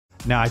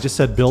Now, I just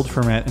said build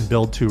for rent and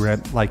build to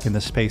rent like in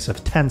the space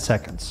of 10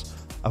 seconds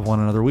of one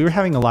another. We were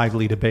having a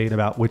lively debate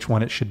about which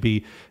one it should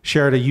be.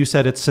 Sherida, you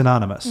said it's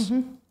synonymous.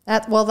 Mm-hmm.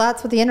 That's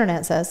what the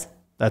internet says.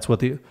 That's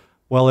what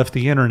well, if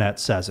the internet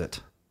says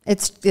it.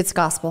 It's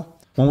gospel.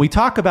 When we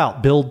talk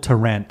about build to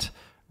rent,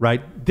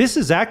 right, this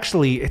is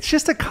actually, it's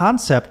just a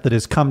concept that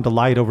has come to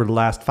light over the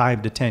last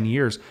 5 to 10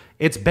 years.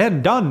 It's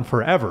been done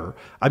forever.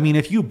 I mean,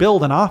 if you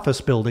build an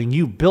office building,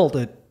 you build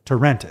it to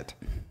rent it.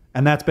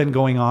 And that's been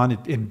going on in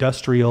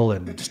industrial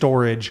and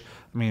storage.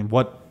 I mean,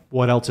 what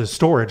else is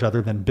storage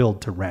other than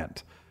build to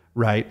rent,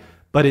 right?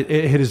 But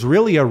it has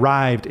really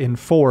arrived in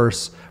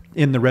force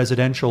in the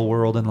residential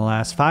world in the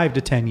last 5 to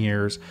 10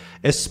 years,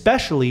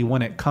 especially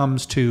when it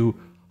comes to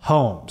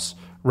homes,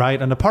 right?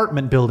 An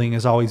apartment building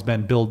has always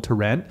been build to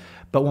rent.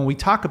 But when we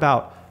talk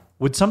about,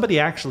 would somebody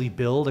actually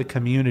build a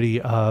community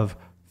of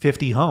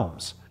 50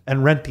 homes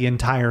and rent the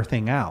entire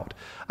thing out?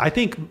 I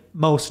think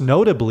most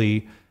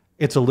notably,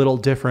 it's a little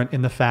different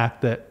in the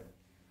fact that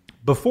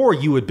before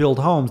you would build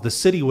homes, the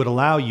city would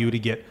allow you to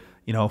get,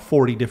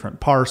 40 different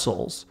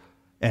parcels,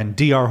 and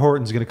DR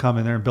Horton's going to come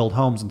in there and build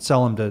homes and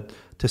sell them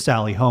to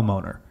Sally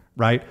homeowner,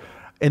 right?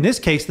 In this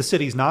case, the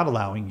city's not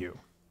allowing you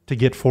to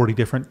get 40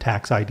 different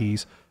tax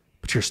IDs,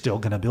 but you're still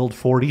going to build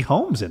 40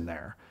 homes in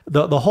there.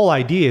 The whole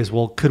idea is,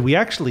 well, could we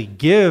actually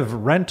give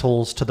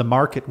rentals to the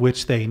market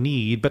which they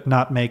need, but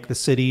not make the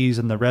cities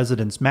and the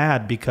residents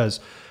mad because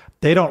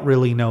they don't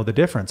really know the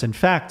difference? In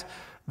fact,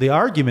 the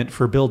argument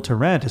for build to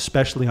rent,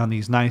 especially on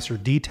these nicer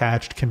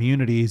detached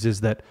communities,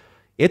 is that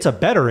it's a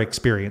better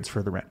experience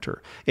for the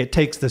renter. It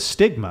takes the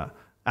stigma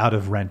out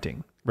of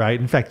renting, right?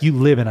 In fact, you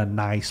live in a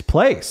nice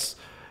place.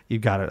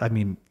 You've got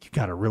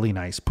a really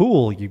nice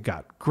pool. You've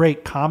got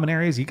great common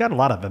areas. You've got a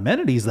lot of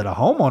amenities that a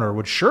homeowner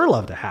would sure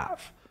love to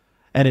have.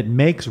 And it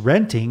makes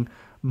renting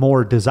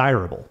more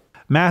desirable.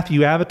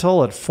 Matthew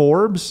Avital at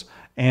Forbes,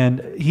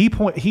 and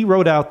he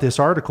wrote out this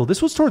article.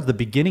 This was towards the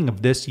beginning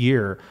of this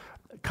year,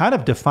 kind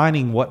of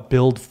defining what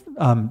build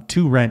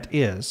to rent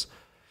is.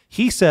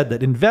 He said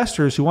that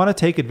investors who want to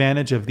take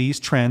advantage of these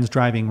trends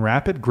driving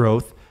rapid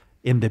growth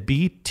in the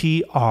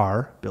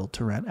BTR, build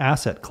to rent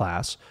asset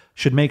class,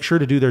 should make sure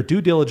to do their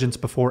due diligence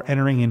before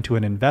entering into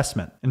an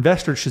investment.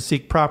 Investors should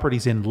seek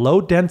properties in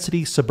low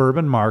density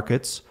suburban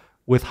markets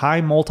with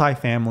high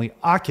multifamily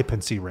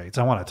occupancy rates.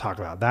 I want to talk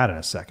about that in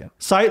a second.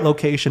 Site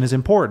location is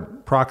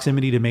important.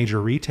 Proximity to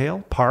major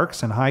retail,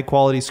 parks, and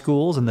high-quality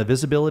schools, and the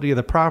visibility of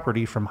the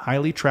property from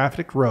highly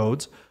trafficked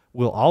roads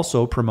will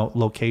also promote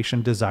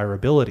location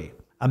desirability.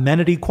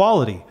 Amenity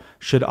quality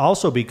should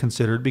also be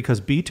considered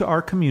because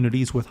B2R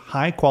communities with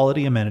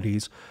high-quality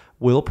amenities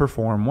will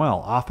perform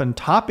well, often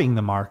topping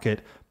the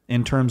market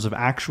in terms of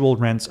actual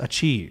rents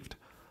achieved.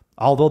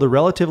 Although the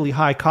relatively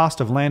high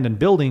cost of land and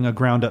building a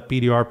ground-up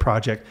BTR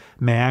project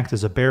may act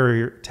as a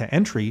barrier to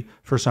entry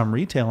for some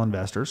retail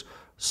investors,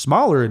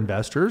 smaller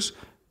investors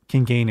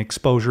can gain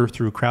exposure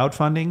through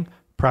crowdfunding,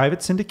 private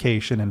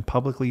syndication, and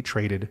publicly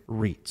traded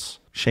REITs.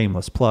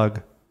 Shameless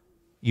plug.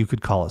 You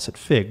could call us at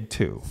FIG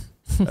too.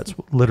 That's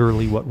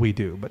literally what we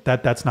do, but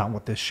that's not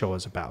what this show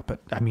is about. But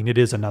I mean, it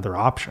is another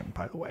option,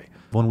 by the way.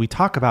 When we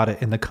talk about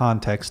it in the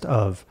context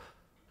of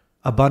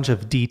a bunch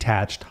of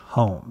detached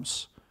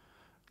homes,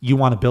 you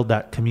want to build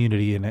that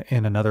community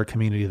in another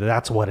community.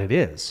 That's what it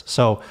is.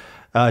 So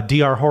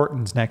DR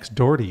Horton's next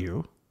door to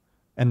you,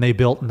 and they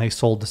built and they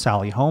sold to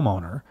Sally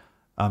homeowner.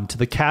 To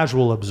the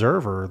casual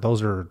observer,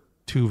 those are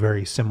two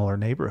very similar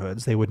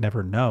neighborhoods. They would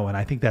never know. And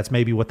I think that's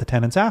maybe what the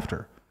tenant's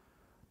after.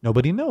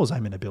 Nobody knows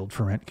I'm in a build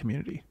for rent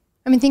community.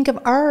 I mean, think of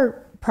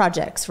our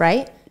projects,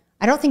 right?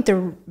 I don't think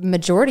the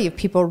majority of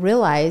people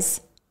realize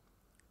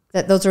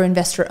that those are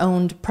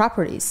investor-owned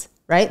properties,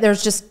 right?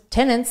 There's just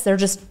tenants. They're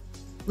just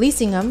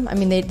leasing them. I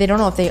mean, they don't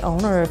know if they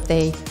own or if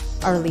they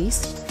are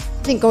leased.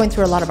 I think going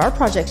through a lot of our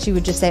projects, you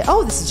would just say,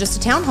 oh, this is just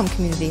a townhome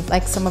community,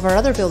 like some of our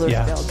other builders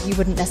build. You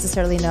wouldn't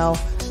necessarily know,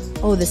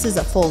 oh, this is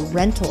a full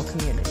rental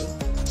community.